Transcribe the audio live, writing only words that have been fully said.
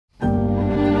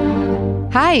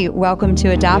Hi, welcome to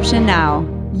Adoption Now,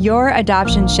 your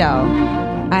adoption show.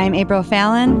 I'm April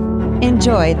Fallon.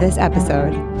 Enjoy this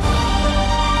episode.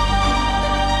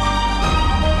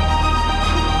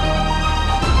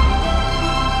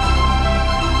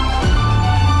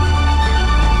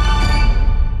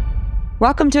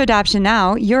 Welcome to Adoption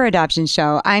Now, your adoption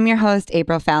show. I'm your host,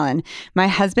 April Fallon. My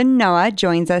husband, Noah,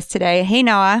 joins us today. Hey,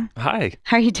 Noah. Hi.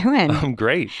 How are you doing? I'm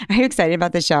great. Are you excited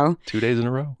about the show? 2 days in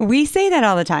a row. We say that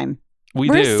all the time.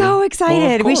 We're do. so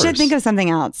excited. Well, we should think of something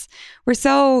else. We're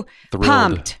so Thrilled.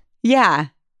 pumped. Yeah.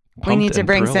 We need to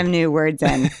bring some new words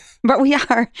in. But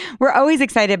we're always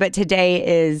excited, but today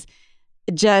is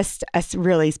just a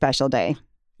really special day.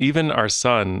 Even our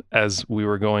son, as we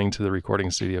were going to the recording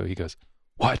studio, he goes,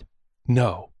 "What?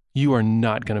 No, you are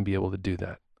not going to be able to do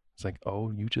that." It's like,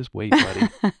 oh, you just wait, buddy.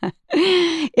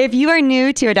 If you are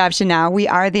new to Adoption Now, we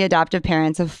are the adoptive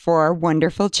parents of 4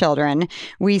 wonderful children.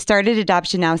 We started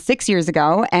Adoption Now 6 years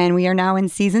ago, and we are now in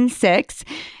season 6.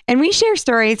 And we share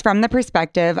stories from the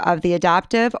perspective of the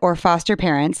adoptive or foster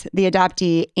parents, the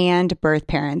adoptee, and birth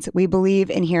parents. We believe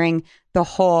in hearing the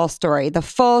whole story, the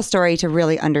full story, to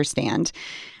really understand.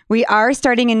 We are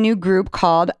starting a new group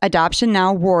called Adoption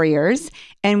Now Warriors,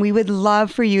 and we would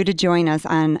love for you to join us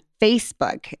on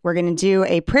Facebook. We're going to do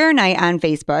a prayer night on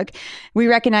Facebook. We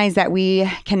recognize that we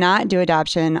cannot do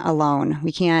adoption alone.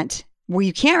 You can't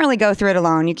really go through it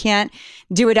alone. You can't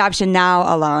do Adoption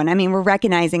Now alone. I mean, we're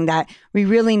recognizing that we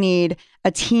really need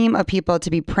a team of people to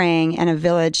be praying and a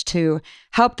village to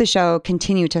help the show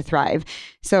continue to thrive.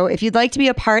 So if you'd like to be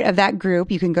a part of that group,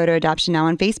 you can go to Adoption Now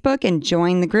on Facebook and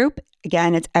join the group.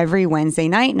 Again, it's every Wednesday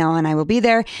night. Noah and I will be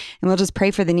there, and we'll just pray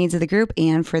for the needs of the group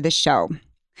and for the show.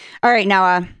 All right,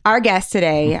 Noah, our guests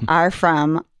today are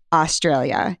from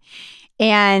Australia.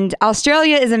 And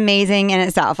Australia is amazing in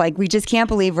itself. Like, we just can't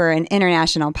believe we're an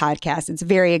international podcast. It's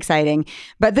very exciting.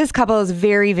 But this couple is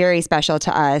very, very special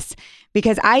to us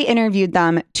because I interviewed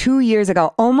them 2 years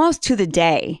ago, almost to the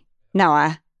day,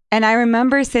 Noah. And I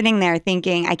remember sitting there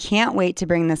thinking, I can't wait to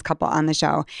bring this couple on the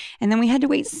show. And then we had to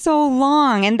wait so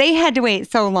long, and they had to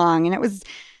wait so long, and it was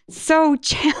so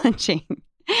challenging.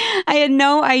 I had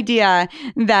no idea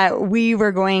that we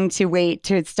were going to wait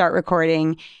to start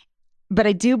recording, but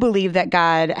I do believe that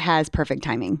God has perfect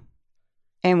timing.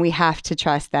 And we have to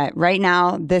trust that right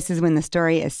now, this is when the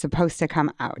story is supposed to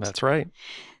come out. That's right.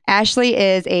 Ashley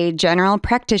is a general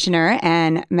practitioner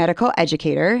and medical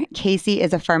educator. Casey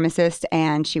is a pharmacist,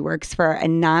 and she works for a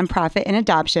nonprofit in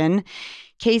adoption.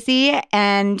 Casey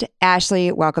and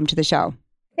Ashley, welcome to the show.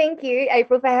 Thank you,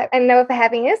 April, and Noah for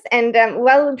having us, and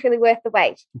well and truly worth the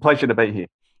wait. Pleasure to be here.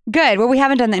 Good. Well, we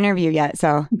haven't done the interview yet,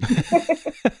 so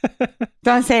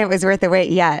don't say it was worth the wait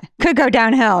yet. Could go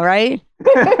downhill, right?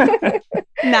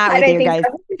 Not with you guys.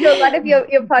 I do a lot of your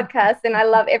podcasts, and I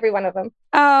love every one of them.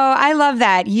 Oh, I love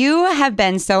that. You have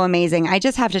been so amazing. I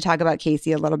just have to talk about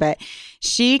Casey a little bit.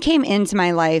 She came into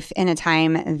my life in a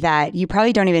time that you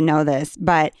probably don't even know this,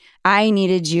 but I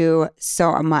needed you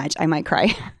so much. I might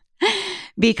cry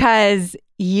because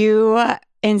you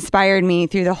inspired me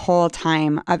through the whole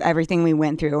time of everything we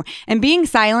went through. And being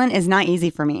silent is not easy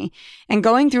for me. And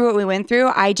going through what we went through,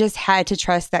 I just had to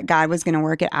trust that God was going to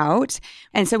work it out.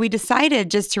 And so we decided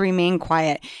just to remain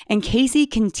quiet. And Casey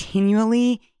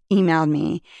continually emailed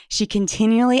me. She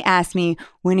continually asked me,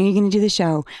 when are you going to do the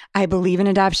show? I believe in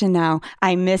Adoption Now.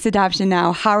 I miss Adoption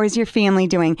Now. How is your family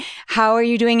doing? How are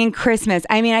you doing in Christmas?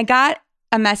 I mean, I got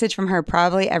a message from her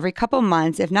probably every couple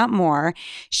months, if not more.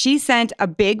 She sent a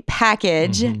big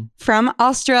package from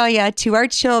Australia to our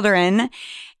children,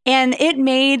 and it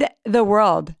made the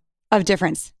world of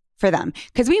difference for them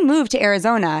because we moved to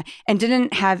Arizona and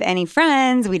didn't have any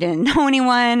friends. We didn't know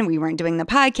anyone. We weren't doing the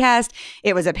podcast.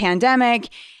 It was a pandemic,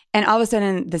 and all of a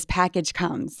sudden this package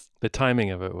comes. The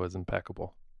timing of it was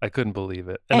impeccable. I couldn't believe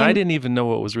it. And I didn't even know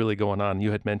what was really going on.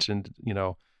 You had mentioned,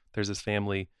 there's this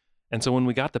family. And so when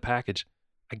we got the package,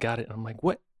 I got it. And I'm like,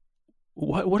 what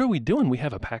are we doing? We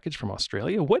have a package from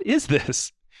Australia. What is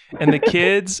this? And the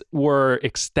kids were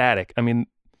ecstatic. I mean,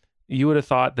 you would have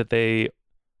thought that they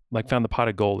found the pot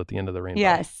of gold at the end of the rainbow.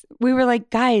 Yes. We were like,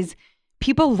 guys,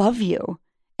 people love you.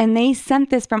 And they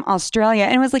sent this from Australia.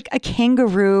 And it was like a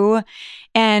kangaroo.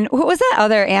 And what was that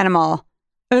other animal?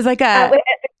 It was like a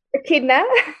echidna.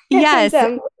 Yes.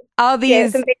 And, all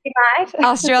these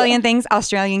Australian things,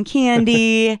 Australian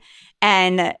candy.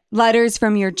 And letters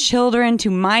from your children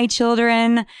to my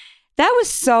children. That was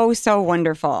so, so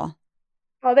wonderful.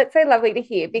 Oh, that's so lovely to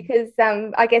hear because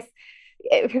I guess,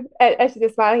 I should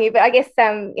just smile here, but I guess,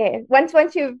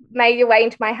 once you've made your way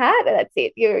into my heart, that's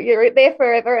it. You're there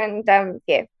forever. And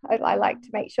I like to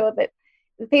make sure that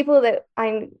the people that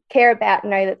I care about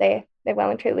know that they're they're well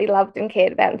and truly loved and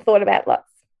cared about and thought about lots.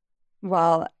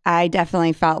 Well, I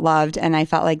definitely felt loved, and I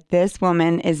felt like this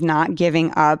woman is not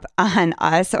giving up on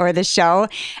us or the show.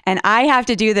 And I have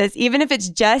to do this, even if it's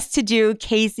just to do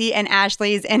Casey and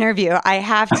Ashley's interview. I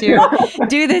have to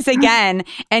do this again.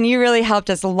 And you really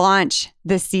helped us launch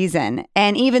this season.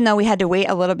 And even though we had to wait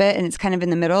a little bit and it's kind of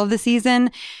in the middle of the season,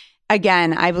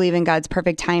 again, I believe in God's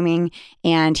perfect timing.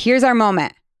 And here's our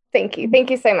moment. Thank you.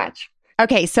 Thank you so much.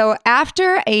 Okay, so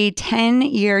after a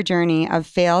 10-year journey of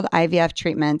failed IVF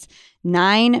treatments,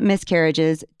 9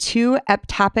 miscarriages, 2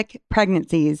 ectopic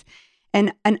pregnancies,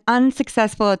 and an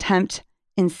unsuccessful attempt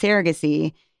in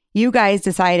surrogacy, you guys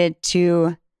decided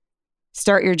to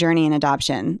start your journey in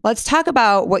adoption. Let's talk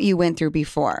about what you went through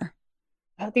before.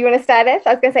 Do you want to start us?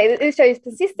 I was going to say that this shows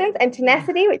persistence and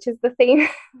tenacity, which is the theme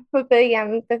of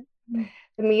the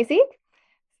music.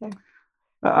 So.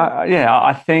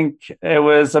 I think it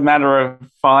was a matter of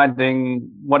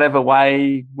finding whatever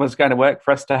way was going to work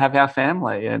for us to have our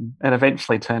family, and it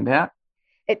eventually turned out.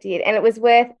 It did, and it was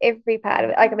worth every part of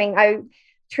it. Like, I mean, I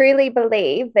truly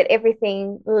believe that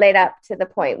everything led up to the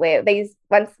point where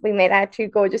once we met our 2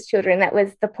 gorgeous children, that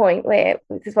was the point where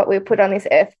this is what we were put on this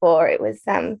earth for. It was,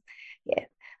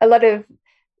 a lot of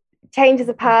changes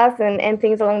of paths and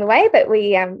things along the way, but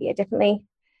we, definitely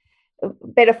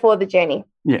better for the journey.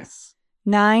 Yes.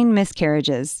 9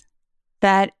 miscarriages.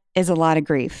 That is a lot of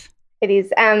grief. It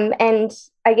is. And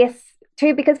I guess,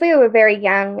 too, because we were very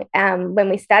young when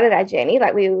we started our journey,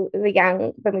 like we were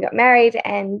young when we got married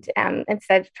and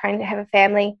started trying to have a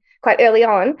family quite early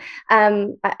on,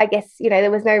 I guess, there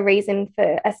was no reason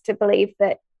for us to believe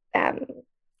that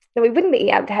we wouldn't be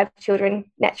able to have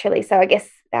children naturally. So I guess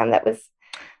that was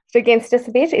against us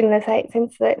a bit in the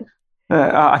sense that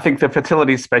I think the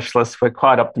fertility specialists were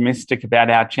quite optimistic about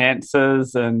our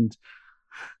chances, and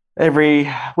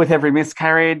with every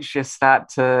miscarriage, you start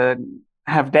to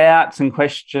have doubts and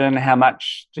question how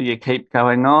much do you keep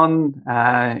going on.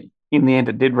 In the end,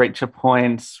 it did reach a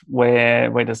point where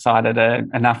we decided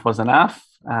enough was enough.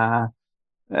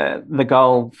 The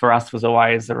goal for us was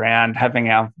always around having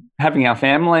our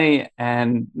family,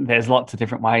 and there's lots of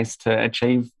different ways to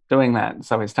achieve doing that.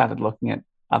 So we started looking at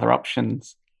other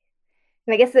options.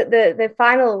 And I guess that the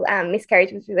final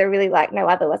miscarriage was really like no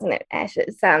other, wasn't it, Ash?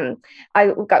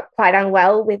 I got quite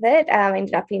unwell with it.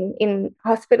 Ended up in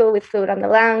hospital with fluid on the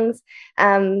lungs.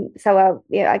 I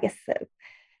guess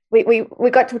we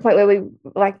got to the point where we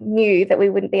knew that I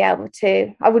wouldn't be able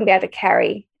to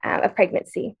carry a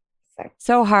pregnancy.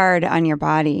 So hard on your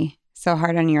body, so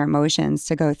hard on your emotions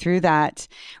to go through that.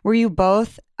 Were you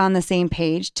both on the same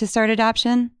page to start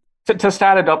adoption? To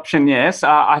start adoption, yes.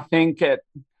 I think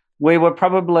we were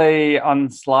probably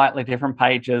on slightly different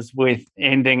pages with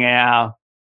ending our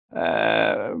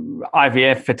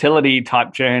IVF fertility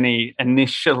type journey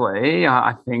initially.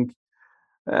 I think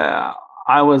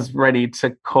I was ready to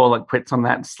call it quits on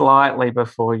that slightly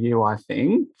before you, I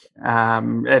think.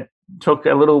 It took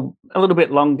a little bit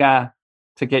longer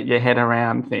to get your head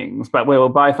around things, but we were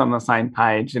both on the same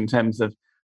page in terms of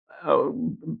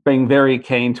being very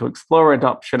keen to explore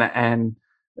adoption and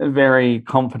very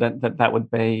confident that would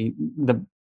be the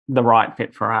right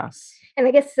fit for us. And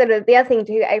I guess sort of the other thing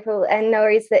too, April and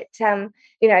Noah, is that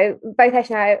both Ash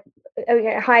and I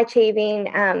are high achieving.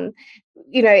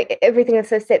 Everything is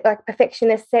sort of set like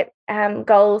perfectionist set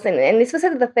goals, and this was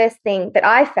sort of the first thing that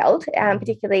I felt,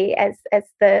 particularly as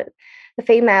the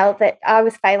female, that I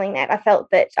was failing at. I felt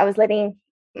that I was letting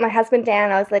my husband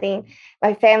down. I was letting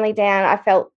my family down. I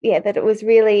felt that it was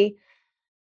really.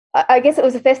 I guess it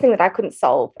was the first thing that I couldn't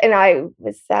solve, and I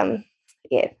was,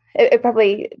 it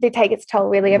probably did take its toll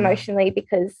really emotionally,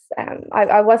 because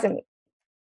I wasn't,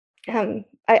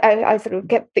 I sort of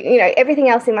kept, everything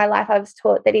else in my life I was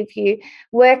taught that if you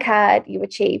work hard, you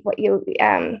achieve what you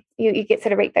get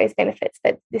sort of reap those benefits,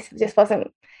 but this just wasn't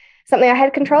something I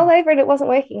had control over, and it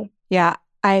wasn't working. Yeah,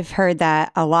 I've heard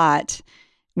that a lot,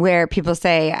 where people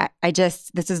say, this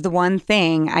is the one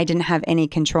thing I didn't have any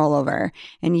control over.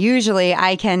 And usually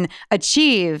I can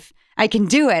achieve, I can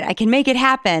do it, I can make it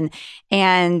happen.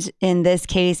 And in this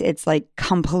case, it's like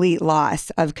complete loss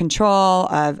of control,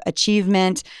 of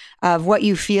achievement, of what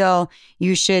you feel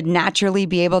you should naturally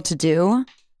be able to do.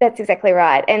 That's exactly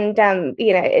right. And,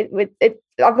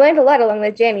 I've learned a lot along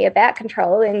the journey about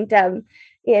control, and,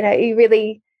 you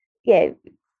really, you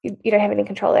don't have any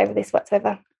control over this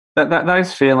whatsoever.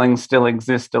 Those feelings still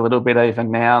exist a little bit even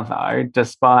now, though,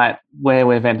 despite where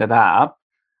we've ended up,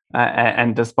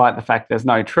 and despite the fact there's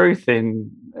no truth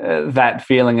in that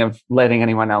feeling of letting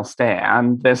anyone else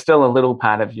down. There's still a little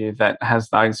part of you that has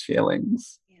those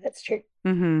feelings. Yeah, that's true.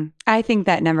 Mm-hmm. I think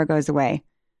that never goes away.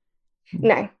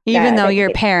 No. Even no, though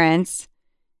you're parents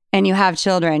and you have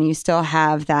children, you still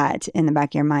have that in the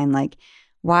back of your mind, like,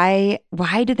 why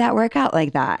did that work out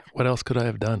like that? What else could I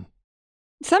have done?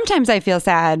 Sometimes I feel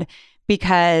sad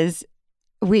because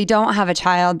we don't have a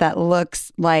child that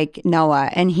looks like Noah,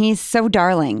 and he's so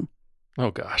darling.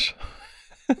 Oh, gosh.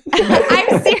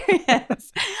 I'm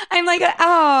serious. I'm like,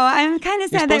 I'm kind of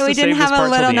sad that we didn't have a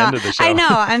little Noah. I know.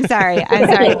 I'm sorry.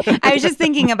 I was just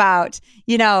thinking about,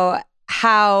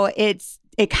 how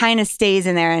it kind of stays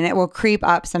in there and it will creep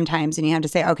up sometimes. And you have to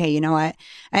say, okay, you know what?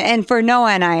 And for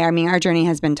Noah and I mean, our journey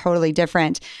has been totally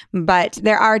different. But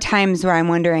there are times where I'm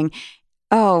wondering,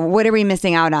 oh, what are we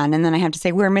missing out on? And then I have to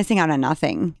say, we're missing out on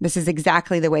nothing. This is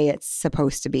exactly the way it's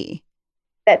supposed to be.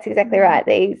 That's exactly right.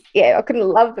 I couldn't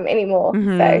love them anymore.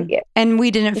 Mm-hmm. So, yeah. And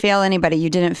we didn't fail anybody. You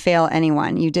didn't fail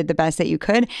anyone. You did the best that you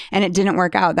could, and it didn't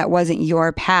work out. That wasn't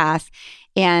your path.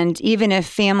 And even if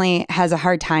family has a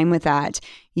hard time with that,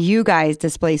 you guys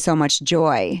display so much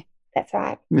joy. That's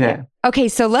right. Yeah. Okay,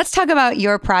 so let's talk about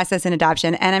your process in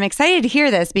adoption. And I'm excited to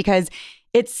hear this because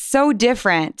it's so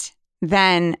different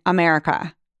than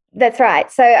America. That's right.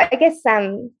 So I guess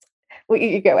well,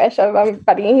 you go, Ash. I'm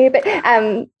buddying here, but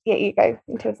you go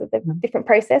in terms of the different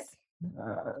process.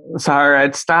 So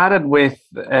it started with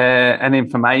an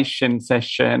information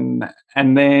session,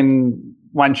 and then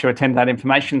once you attend that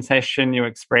information session, you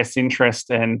express interest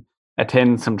and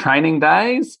attend some training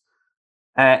days.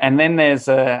 And then there's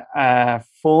a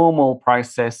formal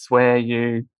process where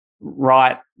you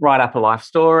write up a life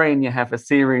story and you have a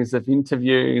series of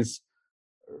interviews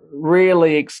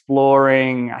really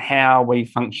exploring how we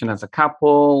function as a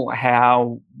couple,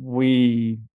 how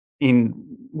we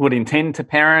would intend to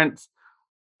parent,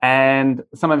 and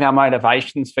some of our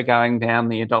motivations for going down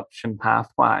the adoption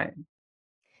pathway.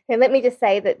 And let me just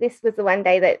say that this was the one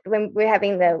day that when we were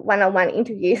having the one-on-one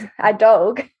interviews, our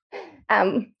dog,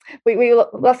 we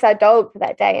lost our dog for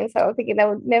that day. And so I'm thinking they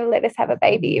would never let us have a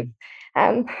baby.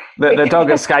 The dog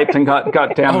escaped and got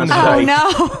down the street.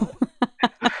 Oh, no.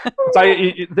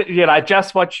 So,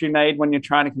 just what you need when you're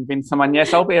trying to convince someone,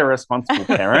 yes, I'll be a responsible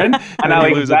parent. I know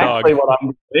exactly what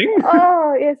I'm doing.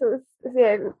 Oh, yes, it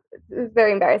was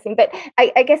very embarrassing. But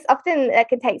I guess often that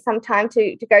can take some time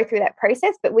to go through that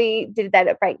process, but we did that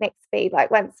at breakneck speed. Like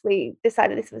once we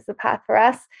decided this was the path for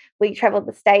us, we travelled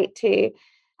the state to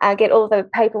get all the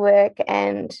paperwork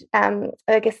and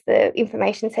I guess the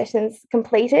information sessions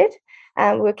completed.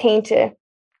 We were keen to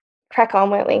crack on,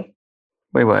 weren't we?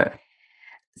 We were.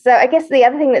 So I guess the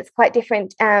other thing that's quite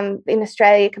different in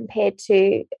Australia compared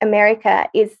to America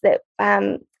is that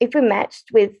if we're matched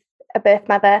with a birth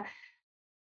mother,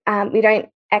 we don't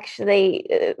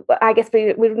actually, I guess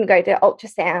we wouldn't go to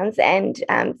ultrasounds and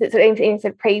sort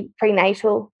of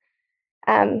prenatal.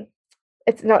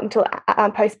 It's not until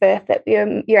post-birth that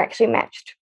you're actually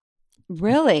matched.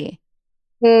 Really?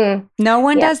 Mm. No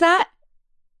one does that?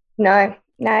 No.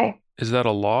 Is that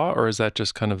a law, or is that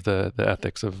just kind of the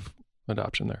ethics of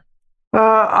adoption there?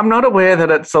 I'm not aware that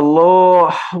it's a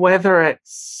law, whether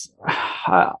it's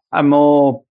a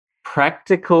more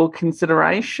practical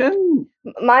consideration.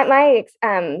 My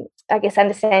I guess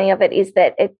understanding of it is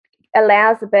that it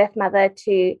allows the birth mother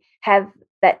to have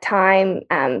that time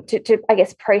to I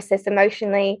guess process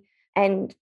emotionally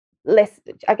and less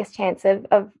I guess chance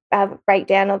of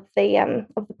breakdown of the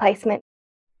placement.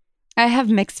 I have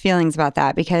mixed feelings about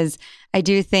that because I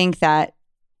do think that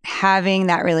having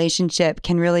that relationship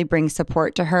can really bring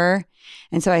support to her.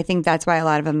 And so I think that's why a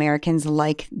lot of Americans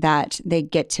like that they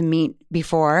get to meet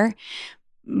before.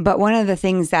 But one of the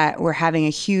things that we're having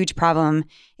a huge problem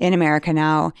in America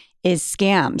now is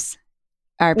scams.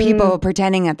 Are people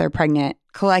pretending that they're pregnant,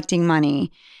 collecting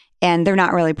money, and they're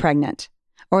not really pregnant,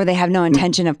 or they have no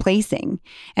intention of placing.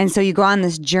 And so you go on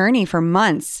this journey for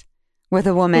months with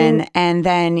a woman and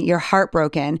then you're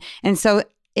heartbroken. And so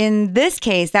in this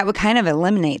case, that would kind of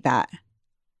eliminate that.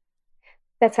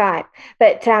 That's right.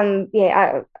 But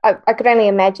I could only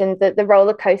imagine the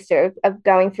roller coaster of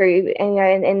going through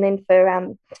and then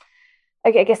for,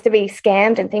 I guess to be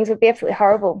scammed and things would be absolutely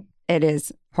horrible. It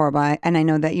is horrible. And I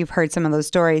know that you've heard some of those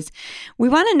stories. We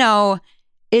want to know,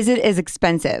 is it as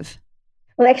expensive?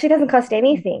 Well, it actually doesn't cost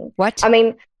anything. What? I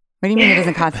mean, what do you mean it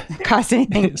doesn't cost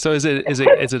anything? So is it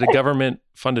a government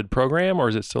funded program, or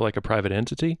is it still like a private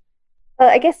entity? Well,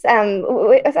 I guess I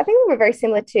think we were very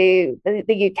similar to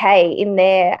the UK in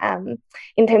their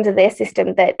in terms of their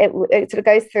system, that it sort of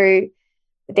goes through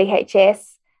the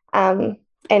DHS and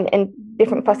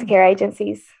different foster care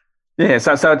agencies. Yeah,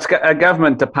 so it's a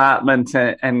government department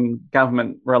and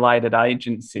government related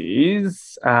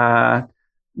agencies.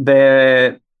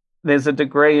 There's a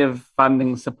degree of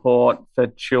funding support for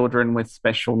children with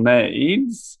special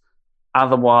needs,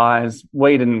 otherwise,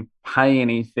 we didn't pay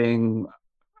anything.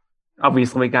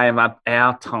 Obviously, we gave up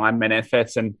our time and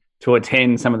efforts and to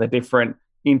attend some of the different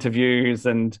interviews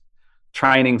and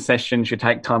training sessions. You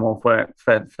take time off work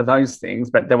for those things,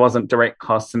 but there wasn't direct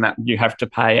costs in that you have to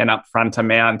pay an upfront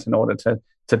amount in order to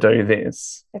do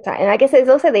this. That's right. And I guess there's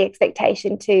also the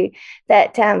expectation too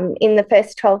that in the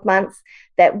first 12 months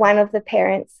that one of the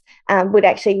parents would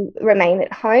actually remain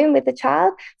at home with the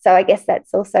child. So I guess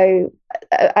that's also,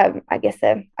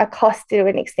 a cost to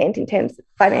an extent in terms of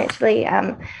financially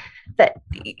that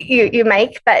you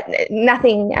make, but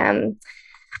nothing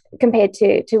compared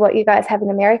to what you guys have in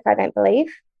America, I don't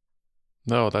believe.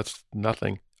 No, that's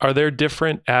nothing. Are there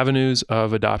different avenues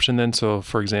of adoption then? So,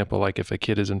 for example, like if a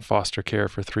kid is in foster care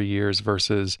for 3 years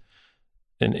versus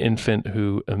an infant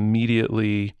who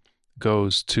immediately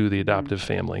goes to the adoptive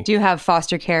family. Do you have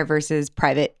foster care versus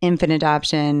private infant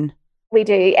adoption? We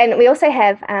do. And we also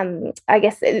have,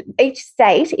 each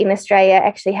state in Australia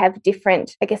actually have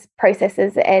different,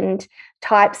 processes and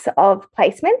types of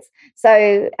placements.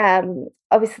 So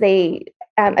obviously,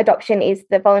 adoption is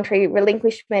the voluntary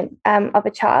relinquishment of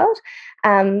a child,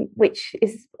 which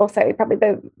is also probably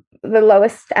the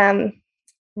lowest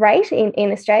rate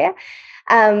in Australia.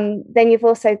 Then you've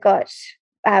also got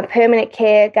permanent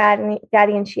care,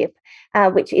 guardianship,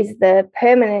 which is the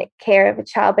permanent care of a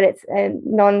child, but it's a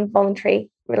non-voluntary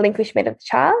relinquishment of the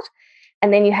child.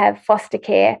 And then you have foster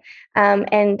care.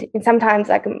 And sometimes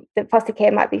the foster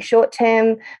care might be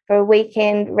short-term for a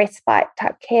weekend, respite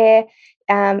type care,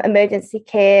 emergency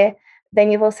care.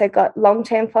 Then you've also got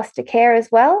long-term foster care as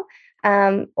well.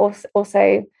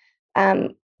 Also,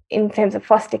 in terms of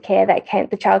foster care,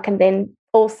 the child can then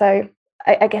also,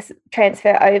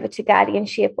 transfer over to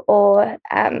guardianship or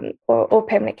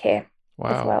permanent care. Wow.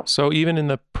 As well. So even in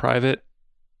the private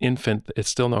infant, it's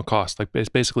still no cost. Like it's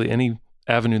basically any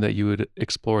avenue that you would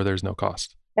explore, there's no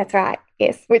cost. That's right.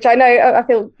 Yes, which I know I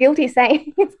feel guilty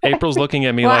saying. April's looking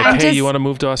at me you want to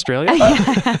move to Australia?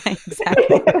 Yeah,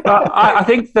 exactly. I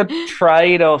think the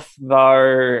trade-off,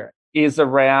 though, is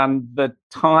around the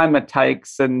time it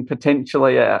takes and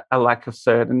potentially a lack of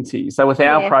certainty. So with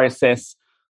our process,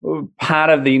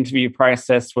 part of the interview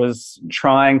process was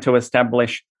trying to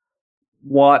establish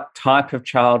what type of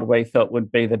child we thought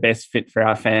would be the best fit for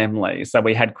our family. So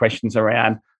we had questions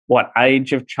around what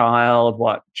age of child,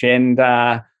 what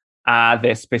gender, are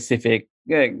there specific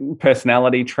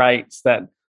personality traits that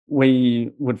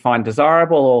we would find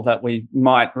desirable or that we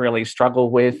might really struggle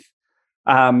with.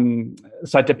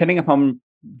 So depending upon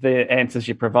the answers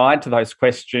you provide to those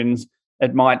questions,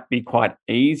 it might be quite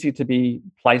easy to be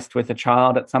placed with a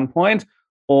child at some point,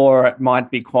 or it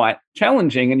might be quite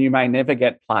challenging and you may never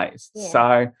get placed. Yeah.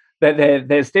 So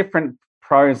there's different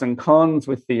pros and cons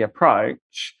with the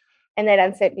approach. And that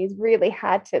uncertainty is really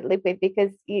hard to live with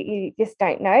because you just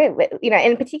don't know,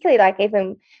 and particularly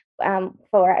even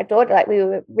for our daughter, we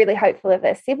were really hopeful of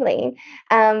a sibling.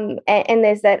 And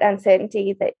there's that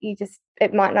uncertainty that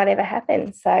it might not ever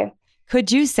happen. So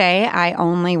could you say, I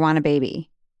only want a baby?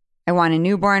 I want a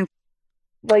newborn?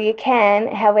 Well, you can.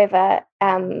 However,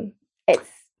 it's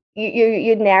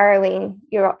you're narrowing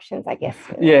your options, I guess.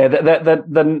 Yeah,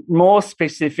 the more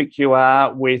specific you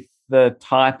are with the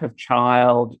type of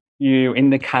child you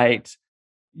indicate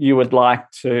you would like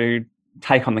to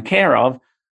take on the care of,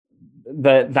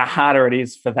 the harder it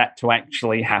is for that to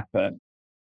actually happen.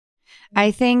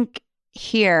 I think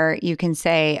here you can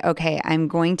say, okay, I'm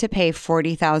going to pay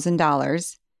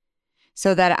 $40,000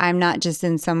 so that I'm not just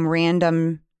in some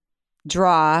random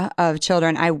draw of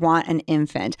children. I want an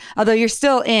infant. Although you're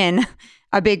still in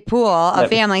a big pool of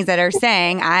families that are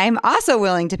saying, I'm also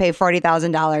willing to pay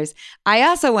 $40,000. I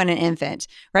also want an infant,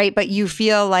 right? But you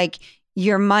feel like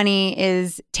your money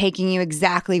is taking you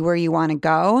exactly where you want to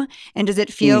go. And does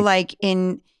it feel like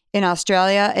in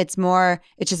Australia, it's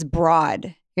just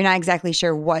broad? You're not exactly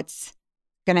sure what's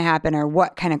going to happen or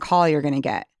what kind of call you're going to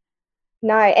get.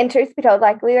 No, and truth be told,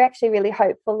 we were actually really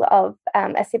hopeful of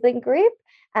a sibling group.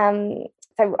 So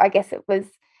I guess it was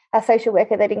a social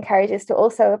worker that encouraged us to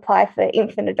also apply for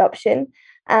infant adoption.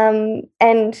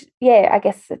 And yeah, I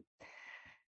guess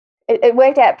it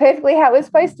worked out perfectly how it was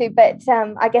supposed to. But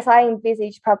I guess I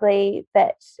envisaged probably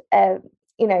that,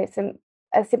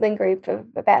 a sibling group of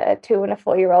about a 2 and a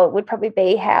 4-year-old would probably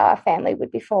be how our family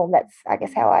would be formed. That's, I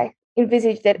guess, how I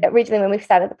envisaged it originally when we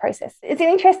started the process. It's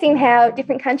interesting how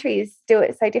different countries do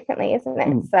it so differently, isn't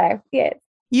it? So, yeah.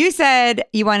 You said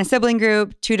you want a sibling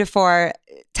group, 2 to 4.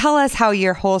 Tell us how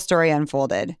your whole story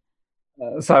unfolded.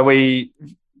 So we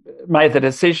made the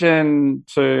decision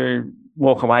to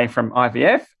walk away from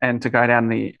IVF and to go down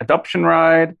the adoption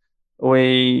road.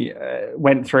 we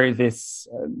went through this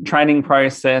training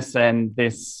process and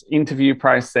this interview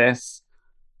process.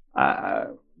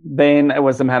 Then it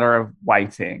was a matter of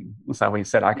waiting. So we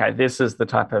said, okay, this is the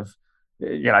type of,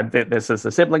 this is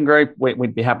the sibling group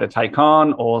we'd be happy to take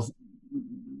on, or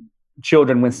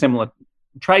children with similar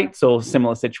traits or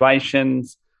similar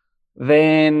situations.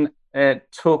 Then it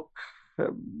took,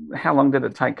 how long did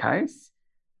it take, Case?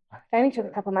 It only took a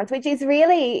couple of months, which is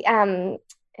really,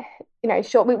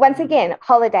 short. We, once again,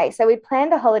 holiday. So we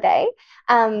planned a holiday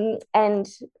and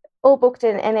all booked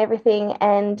and everything.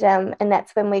 And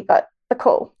that's when we got the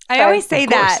call. I always say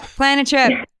that. Plan a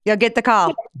trip. You'll get the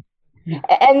call.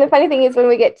 And the funny thing is, when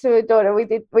we get to a daughter, we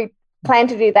planned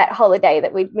to do that holiday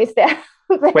that we'd missed out.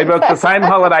 We booked the same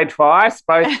holiday twice.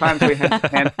 Both times we had to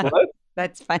cancel it.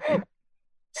 That's funny.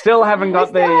 Still haven't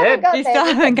got there yet. You still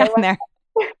haven't gotten there.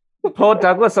 Port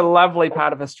Douglas, a lovely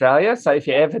part of Australia. So if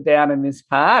you're ever down in this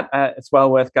part, it's well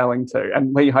worth going to.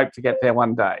 And we hope to get there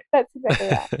one day. That's exactly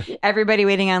right. Everybody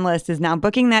waiting on list is now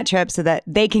booking that trip so that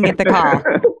they can get the call.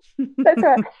 That's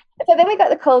right. So then we got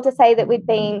the call to say that we'd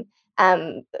been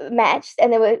matched,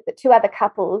 and there were two other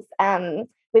couples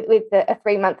with a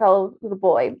 3-month-old little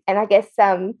boy. And I guess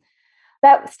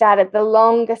that started the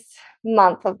longest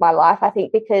month of my life, I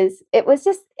think, because it was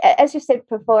just, as you said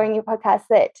before in your podcast,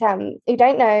 that you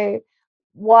don't know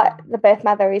what the birth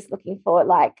mother is looking for.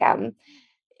 Like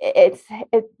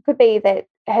it could be that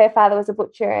her father was a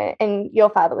butcher and your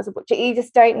father was a butcher. You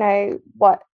just don't know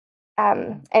what.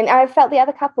 And I felt the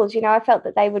other couples, I felt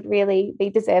that they would really be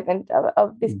deserving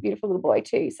of this beautiful little boy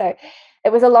too. So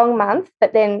it was a long month,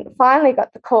 but then finally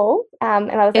got the call.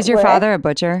 And I was. Is your father a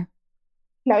butcher?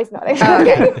 No, he's not. Oh,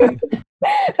 okay.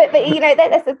 but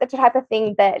that's the type of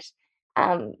thing that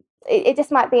it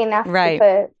just might be enough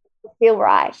to feel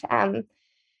right.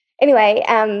 Anyway,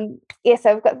 so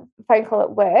I've got a phone call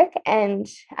at work, and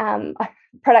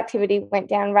productivity went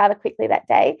down rather quickly that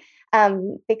day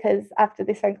because after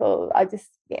this phone call,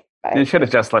 you should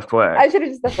have just left work. I should have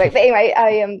just left work. But anyway,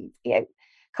 I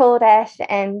called Ash,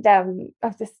 and I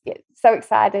was just so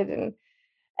excited,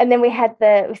 and then we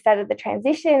started the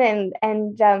transition,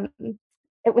 and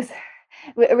it was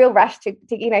a real rush to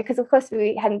because of course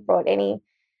we hadn't brought anything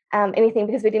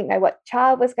because we didn't know what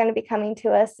child was going to be coming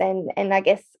to us, and I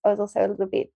guess I was also a little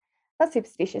bit not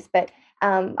superstitious, but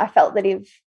I felt that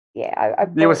if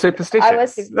you were superstitious. I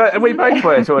was superstitious. We both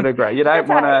were to a degree. You don't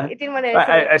want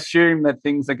to assume that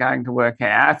things are going to work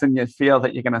out, and you feel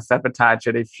that you're going to sabotage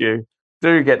it if you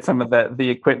do get some of the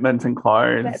equipment and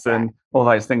clothes and all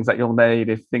those things that you'll need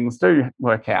if things do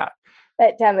work out.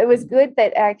 But it was good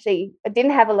that I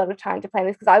didn't have a lot of time to plan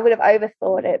this because I would have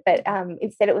overthought it. But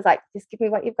instead it was like, just give me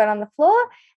what you've got on the floor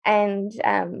and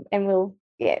we'll,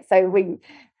 So we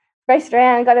raced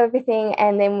around, got everything,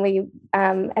 and then we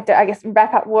had to, I guess,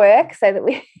 wrap up work so that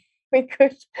we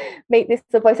could meet this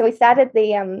little boy. So we started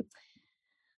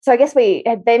so I guess we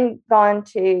had then gone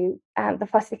to the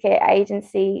foster care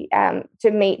agency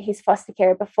to meet his foster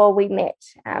carer before we met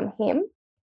him.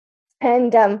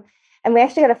 And we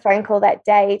actually got a phone call that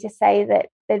day to say that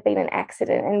there'd been an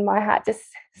accident, and my heart just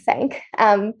sank.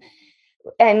 And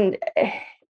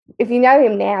if you know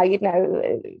him now, you'd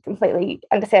know completely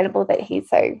understandable that he's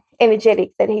so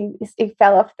energetic that he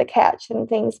fell off the couch and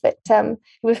things, but he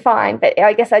was fine. But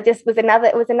I guess it was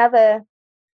another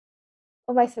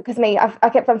almost, because I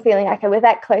kept on feeling like we're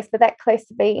that close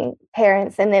to being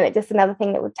parents, and then it's just another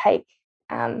thing that would take.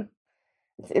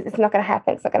 It's not going to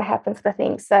happen. It's not going to happen, sort of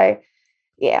thing. So.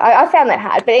 Yeah, I found that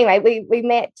hard. But anyway, we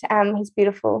met his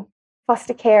beautiful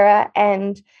foster carer,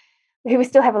 and who we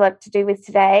still have a lot to do with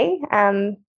today.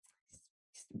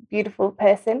 Beautiful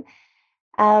person.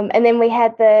 And then we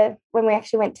had when we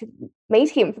actually went to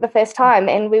meet him for the first time,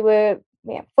 and we were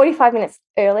 45 minutes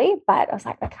early, but I was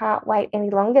like, I can't wait any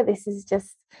longer. This is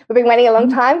just, we've been waiting a long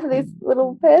time for this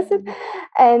little person.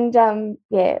 And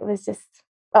it was just,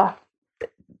 the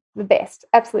best,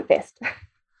 absolute best.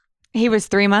 He was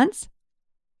 3 months?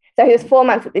 So he was 4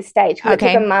 months at this stage. Okay. It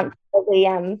took a month for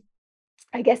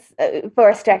I guess, for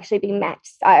us to actually be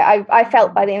matched. I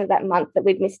felt by the end of that month that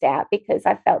we'd missed out because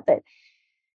I felt that,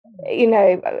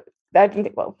 I didn't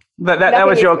think, that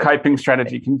was your coping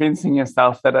strategy, convincing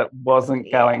yourself that it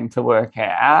wasn't going to work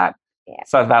out. Yeah.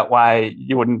 So that way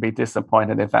you wouldn't be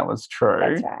disappointed if that was true.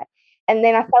 That's right. And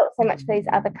then I felt so much for these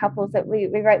other couples that we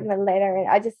wrote them a letter, and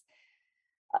I just,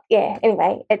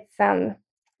 anyway, it's,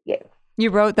 You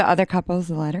wrote the other couples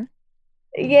a letter?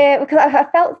 Yeah, because I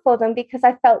felt for them, because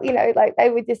I felt, like they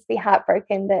would just be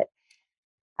heartbroken that,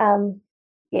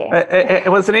 yeah.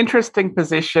 It was an interesting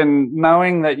position,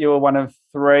 knowing that you were one of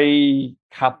 3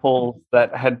 couples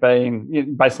that had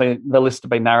been, basically the list had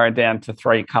been narrowed down to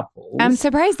 3 couples. I'm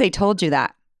surprised they told you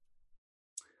that.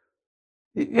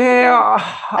 Yeah.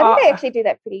 I think they actually do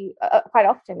that pretty quite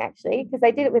often, actually, because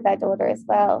they did it with our daughter as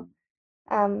well.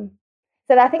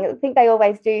 So I think they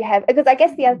always do have, because I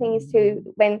guess the other thing is too,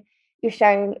 when you're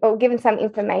shown or given some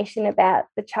information about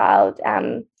the child,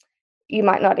 you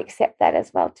might not accept that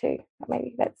as well too.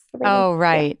 Maybe that's the reason. Oh,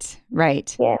 right. Yeah.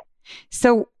 Right. Yeah.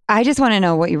 So I just want to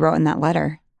know what you wrote in that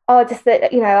letter. Oh, just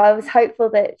that, I was hopeful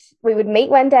that we would meet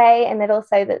one day, and that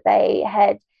also that they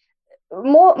had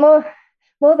more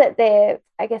that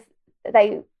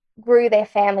they grew their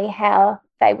family how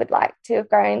they would like to have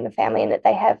grown the family, and that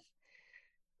they have,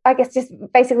 I guess, just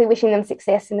basically wishing them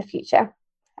success in the future.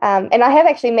 And I have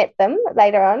actually met them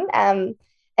later on,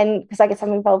 and because I guess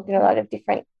I'm involved in a lot of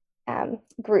different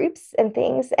groups and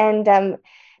things, and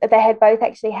they had both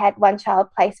actually had one child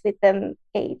placed with them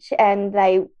each, and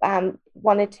they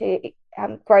wanted to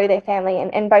grow their family,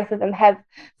 and both of them have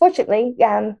fortunately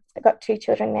got 2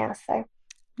 children now. So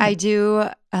I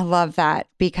love that,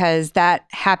 because that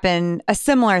happened, a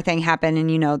similar thing happened,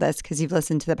 and you know this because you've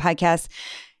listened to the podcast,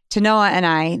 to Noah and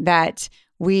I, that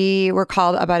we were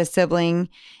called about a sibling,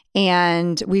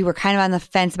 and we were kind of on the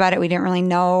fence about it. We didn't really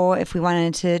know if we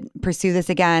wanted to pursue this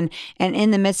again. And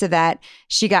in the midst of that,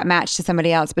 she got matched to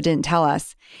somebody else, but didn't tell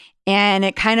us. And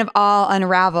it kind of all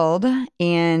unraveled.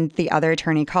 And the other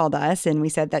attorney called us, and we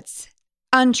said, that's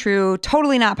untrue,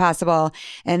 totally not possible.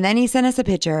 And then he sent us a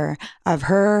picture of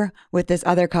her with this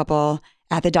other couple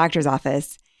at the doctor's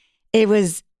office. It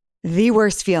was the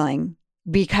worst feeling,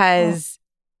 because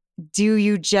do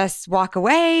you just walk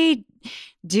away?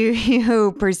 Do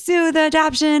you pursue the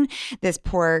adoption? This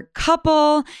poor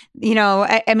couple,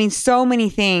 I mean, so many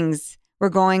things were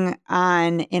going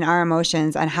on in our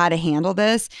emotions on how to handle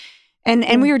this.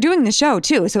 And we were doing the show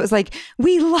too. So it was like,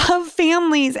 we love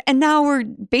families, and now we're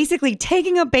basically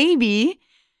taking a baby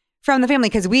from the family,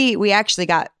 because we actually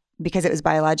got, because it was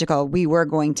biological, we were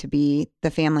going to be the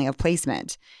family of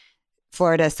placement.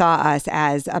 Florida saw us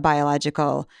as a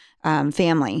biological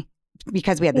family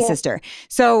because we had the sister.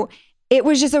 So it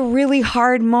was just a really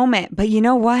hard moment. But you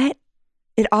know what?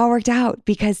 It all worked out,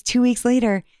 because 2 weeks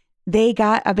later, they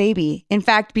got a baby. In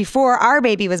fact, before our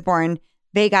baby was born,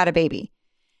 they got a baby.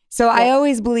 So I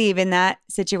always believe in that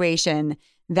situation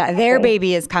that their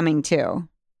baby is coming too.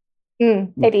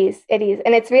 It is.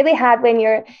 And it's really hard when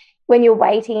you're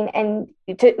waiting, and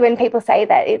when people say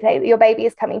that your baby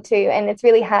is coming too, and it's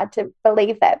really hard to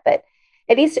believe that. But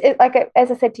it is, like,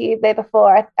 as I said to you there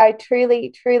before, I truly,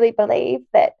 truly believe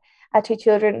that our 2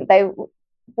 children,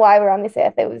 why we're on this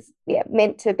earth, it was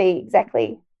meant to be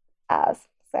exactly ours.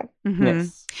 So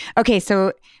Yes. Okay,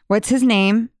 so what's his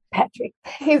name? Patrick.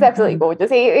 He's absolutely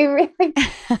gorgeous. He really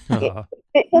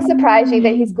it'll surprise you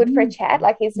that he's good for a chat.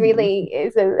 Like, he's really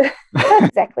is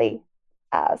exactly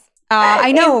ours.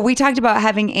 I know. We talked about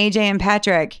having AJ and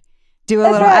Patrick do a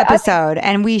little episode,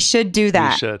 and we should do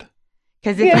that. We should.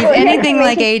 Because if he's anything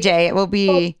like AJ, it will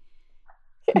be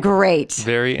great.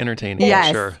 Very entertaining, yes.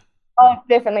 for sure. Oh,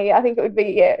 definitely. I think it would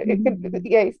be, it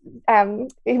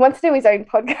could, he wants to do his own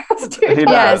podcast too.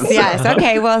 Yes.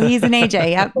 Okay, well, he's an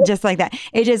AJ. Yep, just like that.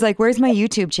 AJ's like, where's my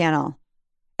YouTube channel?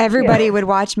 Everybody would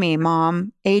watch me,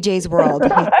 Mom. AJ's World.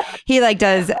 He like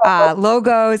does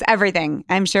logos, everything.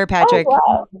 I'm sure Patrick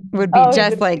would be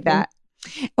just like that.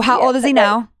 How old is he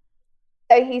now?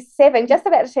 So he's 7, just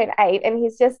about to turn 8, and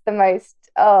he's just the most,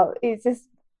 he's just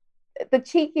the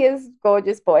cheekiest,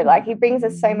 gorgeous boy. Like, he brings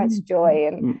us so much joy.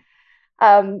 And,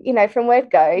 from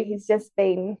word go, he's just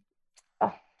been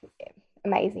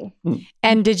amazing.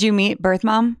 And did you meet birth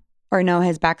mom or know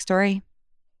his backstory?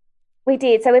 We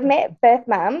did. So we've met birth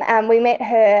mum. We met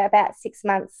her about 6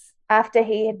 months after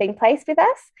he had been placed with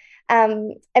us.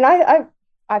 And I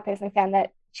personally found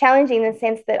that challenging, in the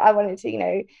sense that I wanted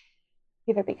to,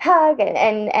 give a big hug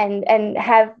and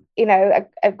have,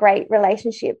 a great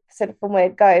relationship sort of from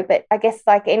word go. But I guess,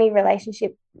 like any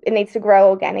relationship, it needs to grow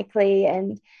organically,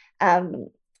 and I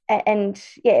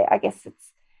guess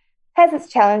has its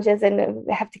challenges, and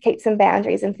we have to keep some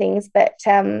boundaries and things. But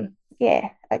I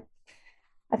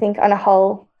think on a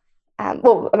whole,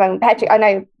 Patrick, I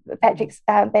know Patrick's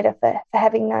better for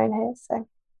having known her. So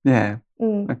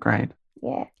great.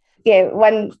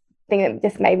 One thing that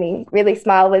just made me really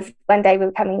smile was one day we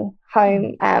were coming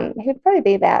home. He would probably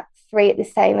be about 3 at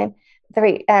this time, and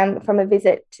 3 from a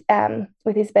visit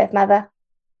with his birth mother,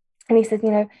 and he says,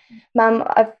 Mum,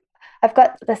 I've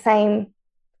got the same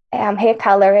hair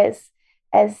color as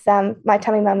my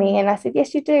tummy mummy. And I said,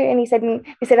 yes, you do. And he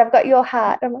said, I've got your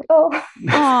heart. I'm like,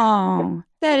 oh.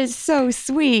 That is so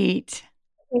sweet.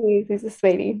 He's a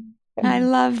sweetie. I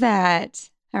love that.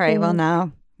 All right. Well, Mm. now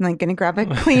I'm like going to grab a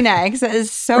Kleenex. That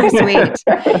is so sweet.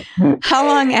 How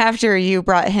long after you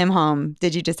brought him home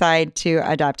did you decide to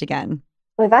adopt again?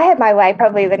 Well, if I had my way,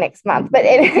 probably the next month. But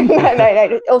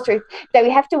no, all true. So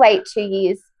we have to wait 2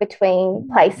 years between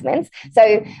placements.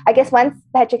 So I guess once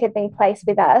Patrick had been placed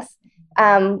with us,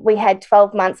 we had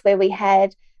 12 months where we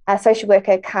had a social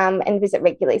worker come and visit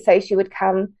regularly. So she would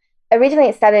come. Originally,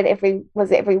 it started every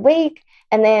week,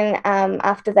 and then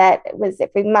after that, it was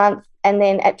every month. And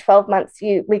then at 12 months,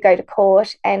 we go to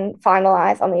court and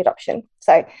finalise on the adoption.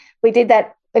 So we did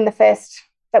that that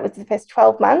was the first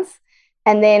 12 months.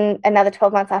 And then another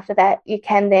 12 months after that, you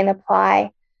can then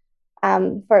apply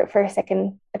for a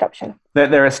second adoption.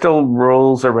 There are still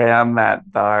rules around that,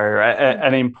 though.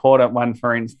 An important one,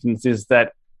 for instance, is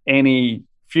that any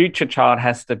future child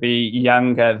has to be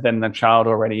younger than the child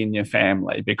already in your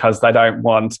family, because they don't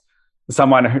want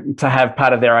someone to have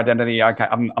part of their identity. Okay,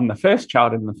 I'm the first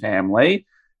child in the family,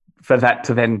 for that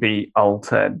to then be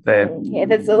altered. Yeah,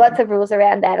 there's lots of rules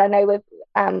around that. I know we've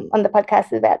on the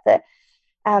podcast about the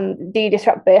do you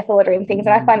disrupt birth order and things,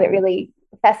 and I find it really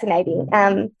fascinating.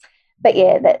 But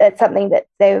yeah, that's something that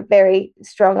they're very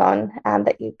strong on,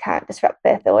 that you can't disrupt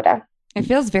birth order. It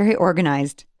feels very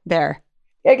organized there.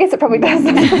 I guess it probably does.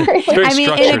 I mean,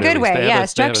 in a good way. Yeah,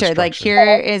 structured. Like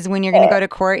here is when you're going to go to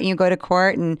court, and you go to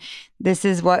court, and this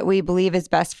is what we believe is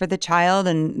best for the child,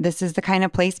 and this is the kind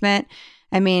of placement.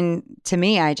 I mean, to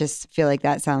me, I just feel like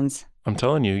that sounds... I'm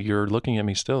telling you, you're looking at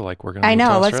me still like we're going to I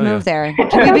know, let's Australia. move there.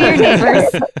 Can we be your neighbors?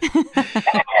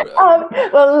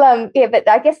 Yeah, but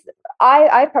I guess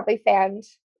I probably found,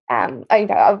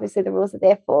 obviously the rules are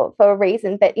there for a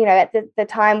reason, but, at the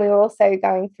time we were also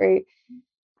going through,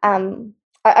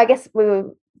 I guess we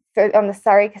were on the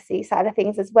surrogacy side of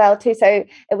things as well too. So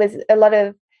it was a lot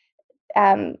of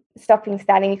stopping,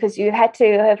 starting, because you had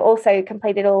to have also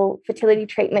completed all fertility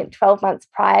treatment 12 months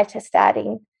prior to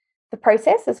starting the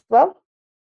process as well.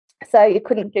 So you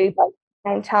couldn't do both at the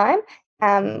same time.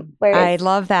 I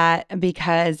love that,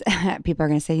 because people are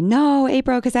going to say, no,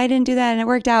 April, because I didn't do that and it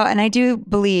worked out. And I do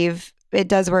believe it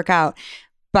does work out.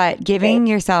 But giving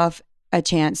yourself a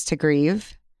chance to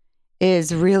grieve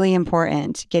is really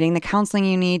important. Getting the counseling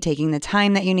you need, taking the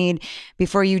time that you need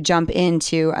before you jump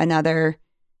into another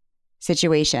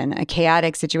situation, a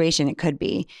chaotic situation it could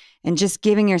be, and just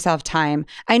giving yourself time.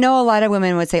 I know a lot of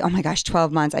women would say, oh my gosh,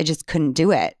 12 months, I just couldn't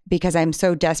do it because I'm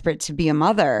so desperate to be a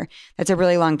mother. That's a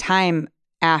really long time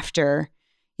after,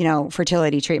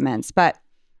 fertility treatments. But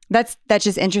that's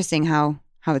just interesting how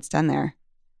it's done there.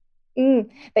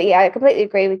 But yeah, I completely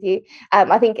agree with you.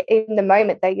 I think in the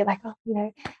moment though, you're like,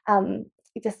 you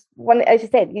just want, as you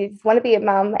said, you just want to be a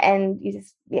mum, and you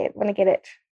just want to get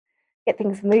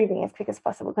things moving as quick as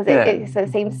possible, because it sort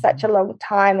of seems such a long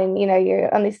time, and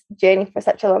you're on this journey for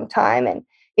such a long time, and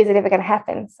is it ever going to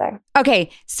happen? So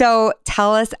okay, so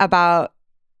tell us about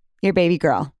your baby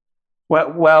girl.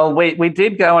 Well, we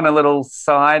did go on a little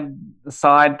side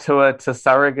tour to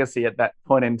surrogacy at that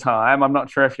point in time. I'm not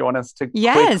sure if you want us to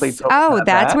quickly talk about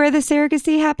that's that. where the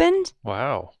surrogacy happened?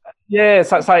 Wow. Yeah,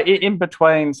 so in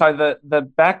between, so the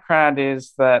background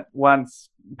is that once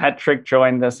Patrick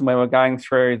joined us and we were going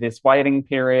through this waiting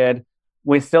period,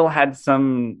 we still had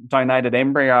some donated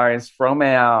embryos from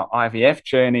our IVF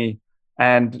journey,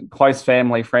 and close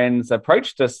family friends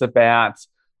approached us about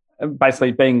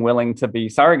basically being willing to be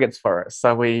surrogates for us.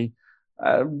 So we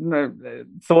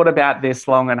thought about this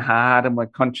long and hard, and we're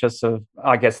conscious of,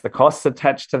 I guess, the costs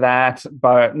attached to that,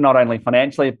 but not only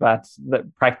financially, but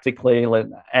practically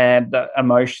and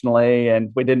emotionally.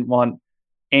 And we didn't want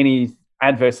any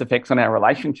adverse effects on our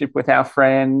relationship with our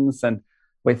friends. And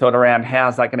we thought around,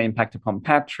 how's that going to impact upon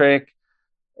Patrick?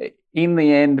 In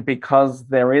the end, because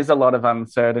there is a lot of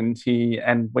uncertainty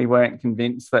and we weren't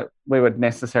convinced that we would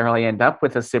necessarily end up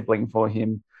with a sibling for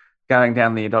him going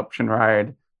down the adoption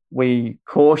road, we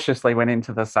cautiously went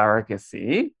into the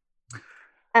surrogacy.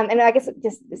 And I guess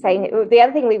just saying, the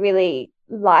other thing we really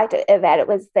liked about it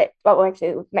was that, what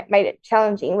actually made it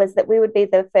challenging was that we would be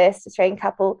the first Australian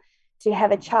couple to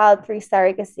have a child through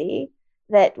surrogacy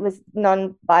that was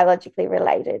non-biologically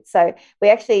related. So we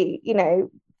actually,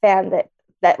 found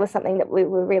that was something that it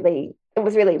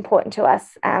was really important to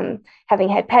us, having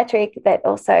had Patrick, that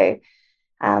also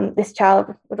this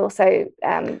child would also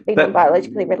be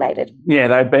non-biologically related. Yeah,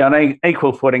 they'd be on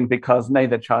equal footing because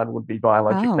neither child would be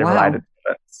biologically related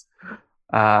to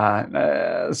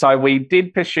us. So we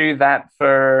did pursue that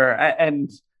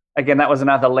and again, that was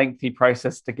another lengthy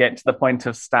process to get to the point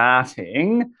of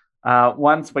starting.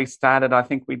 Once we started, I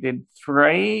think we did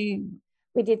three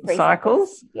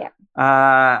cycles. Yeah.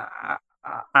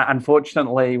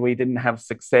 unfortunately, we didn't have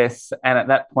success. And at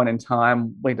that point in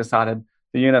time, we decided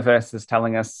the universe is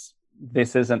telling us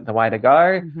this isn't the way to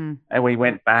go. And we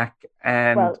went back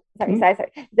and... Well,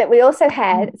 sorry. That we also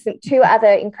had two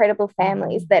other incredible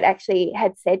families that actually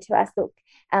had said to us, look,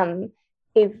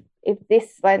 if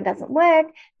this one doesn't work,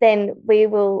 then we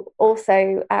will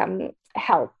also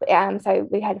help. So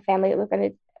we had a family that were going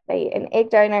to be an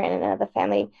egg donor and another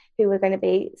family who were going to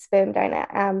be sperm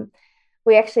donor.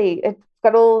 We actually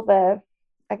got all the,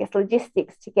 I guess,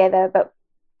 logistics together, but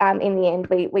in the end,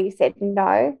 we said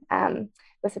no.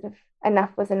 Was sort of enough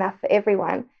was enough for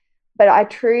everyone. But I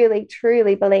truly,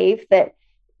 truly believe that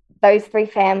those three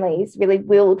families really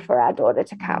willed for our daughter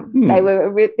to come. They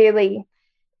were really,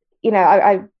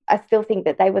 I still think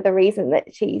that they were the reason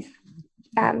that she's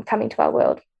coming to our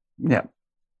world. Yeah.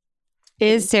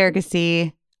 Is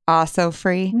surrogacy also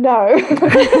free? No.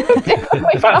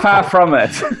 Far from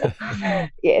it.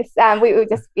 Yes. We were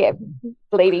just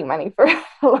bleeding money for a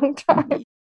long time.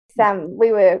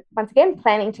 We were once again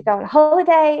planning to go on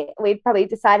holiday. We'd probably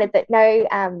decided that no,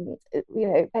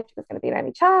 Patrick was going to be an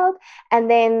only child,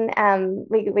 and then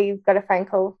we got a phone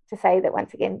call to say that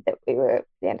once again that we were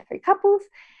down to 3 couples,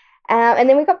 and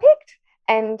then we got picked,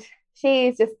 and she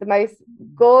is just the most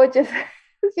gorgeous.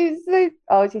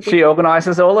 She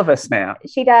organises all of us now.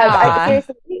 She does.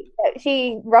 Seriously,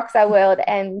 she rocks our world,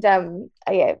 and I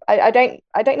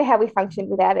don't know how we functioned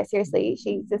without her. Seriously,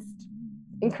 she's just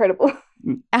incredible.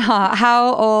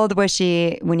 How old was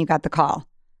she when you got the call?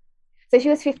 So she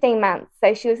was 15 months.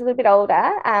 So she was a little bit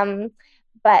older.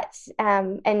 But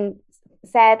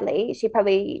sadly, she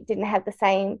probably didn't have the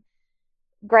same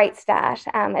great start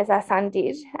as our son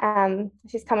did.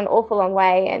 She's come an awful long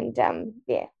way, and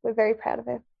we're very proud of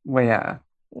her. We are.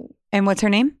 And what's her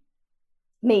name?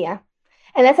 Mia.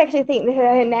 And that's actually the thing.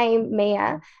 Her name,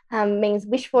 Mia, means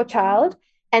wish for child.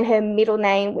 And her middle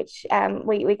name, which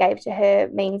we gave to her,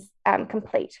 means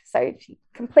complete. So she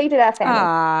completed our family.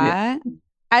 Yeah.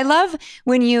 I love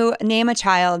when you name a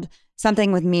child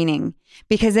something with meaning,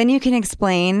 because then you can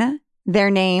explain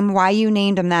their name, why you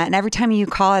named them that. And every time you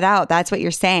call it out, that's what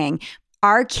you're saying.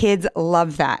 Our kids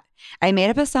love that. I made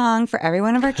up a song for every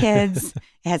one of our kids.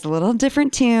 It has a little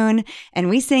different tune, and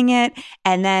we sing it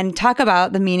and then talk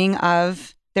about the meaning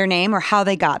of their name or how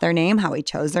they got their name, how we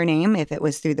chose their name, if it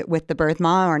was with the birth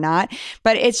mom or not.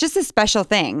 But it's just a special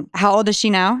thing. How old is she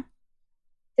now?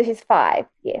 So she's 5,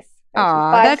 yes.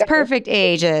 Oh, that's perfect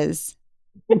ages.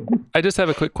 I just have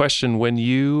a quick question. When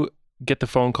you get the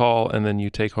phone call and then you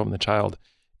take home the child,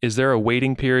 is there a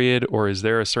waiting period, or is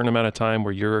there a certain amount of time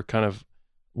where you're kind of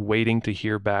waiting to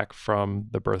hear back from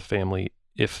the birth family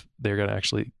if they're going to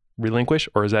actually relinquish,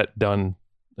 or is that done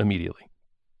immediately?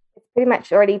 Pretty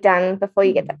much already done before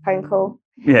you get that phone call.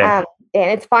 Yeah. And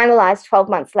it's finalized 12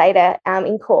 months later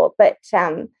in court. But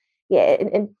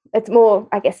it's more,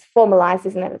 I guess, formalized,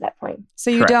 isn't it, at that point?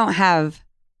 So you don't have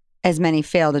as many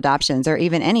failed adoptions, or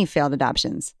even any failed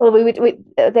adoptions? Well,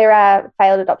 there are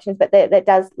failed adoptions, but that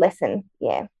does lessen,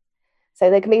 yeah. So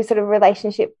there can be sort of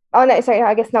relationship. Oh, no, sorry,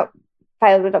 I guess not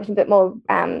failed adoption, but more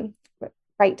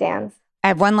breakdowns. I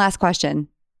have one last question.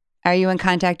 Are you in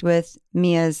contact with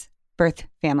Mia's birth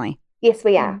family? Yes,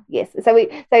 we are. Yes. So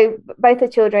both the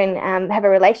children have a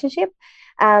relationship,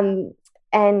 and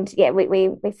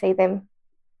we see them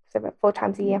sort of 4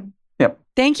 times a year. Yep.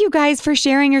 Thank you guys for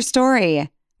sharing your story.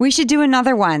 We should do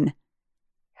another one.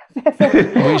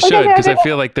 We should, because I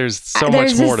feel like there's so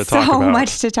much more to talk about. So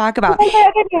much to talk about.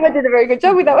 I don't think I did a very good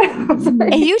job with that one.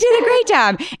 And you did a great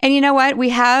job. And you know what? We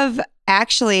have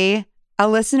actually a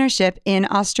listenership in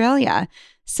Australia.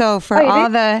 So for all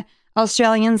the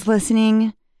Australians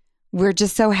listening, we're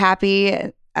just so happy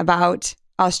about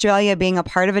Australia being a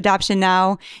part of Adoption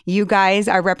Now. You guys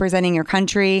are representing your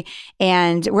country,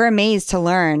 and we're amazed to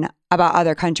learn about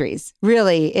other countries.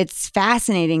 Really, it's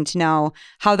fascinating to know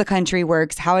how the country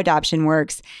works, how adoption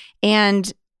works,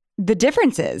 and the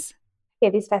differences.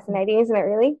 It is fascinating, isn't it,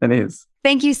 really? It is.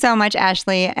 Thank you so much,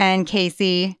 Ashley and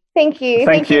Casey. Thank you.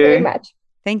 Thank you very much.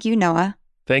 Thank you, Noah.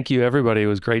 Thank you, everybody. It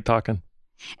was great talking.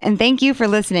 And thank you for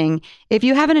listening. If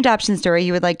you have an adoption story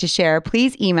you would like to share,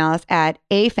 please email us at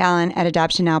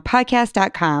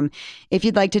afallon@adoptionnowpodcast.com. If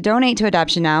you'd like to donate to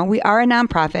Adoption Now, we are a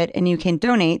nonprofit, and you can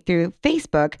donate through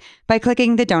Facebook by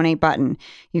clicking the donate button.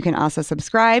 You can also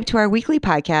subscribe to our weekly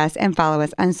podcast and follow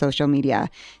us on social media.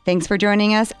 Thanks for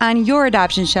joining us on your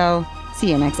adoption show. See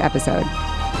you next episode.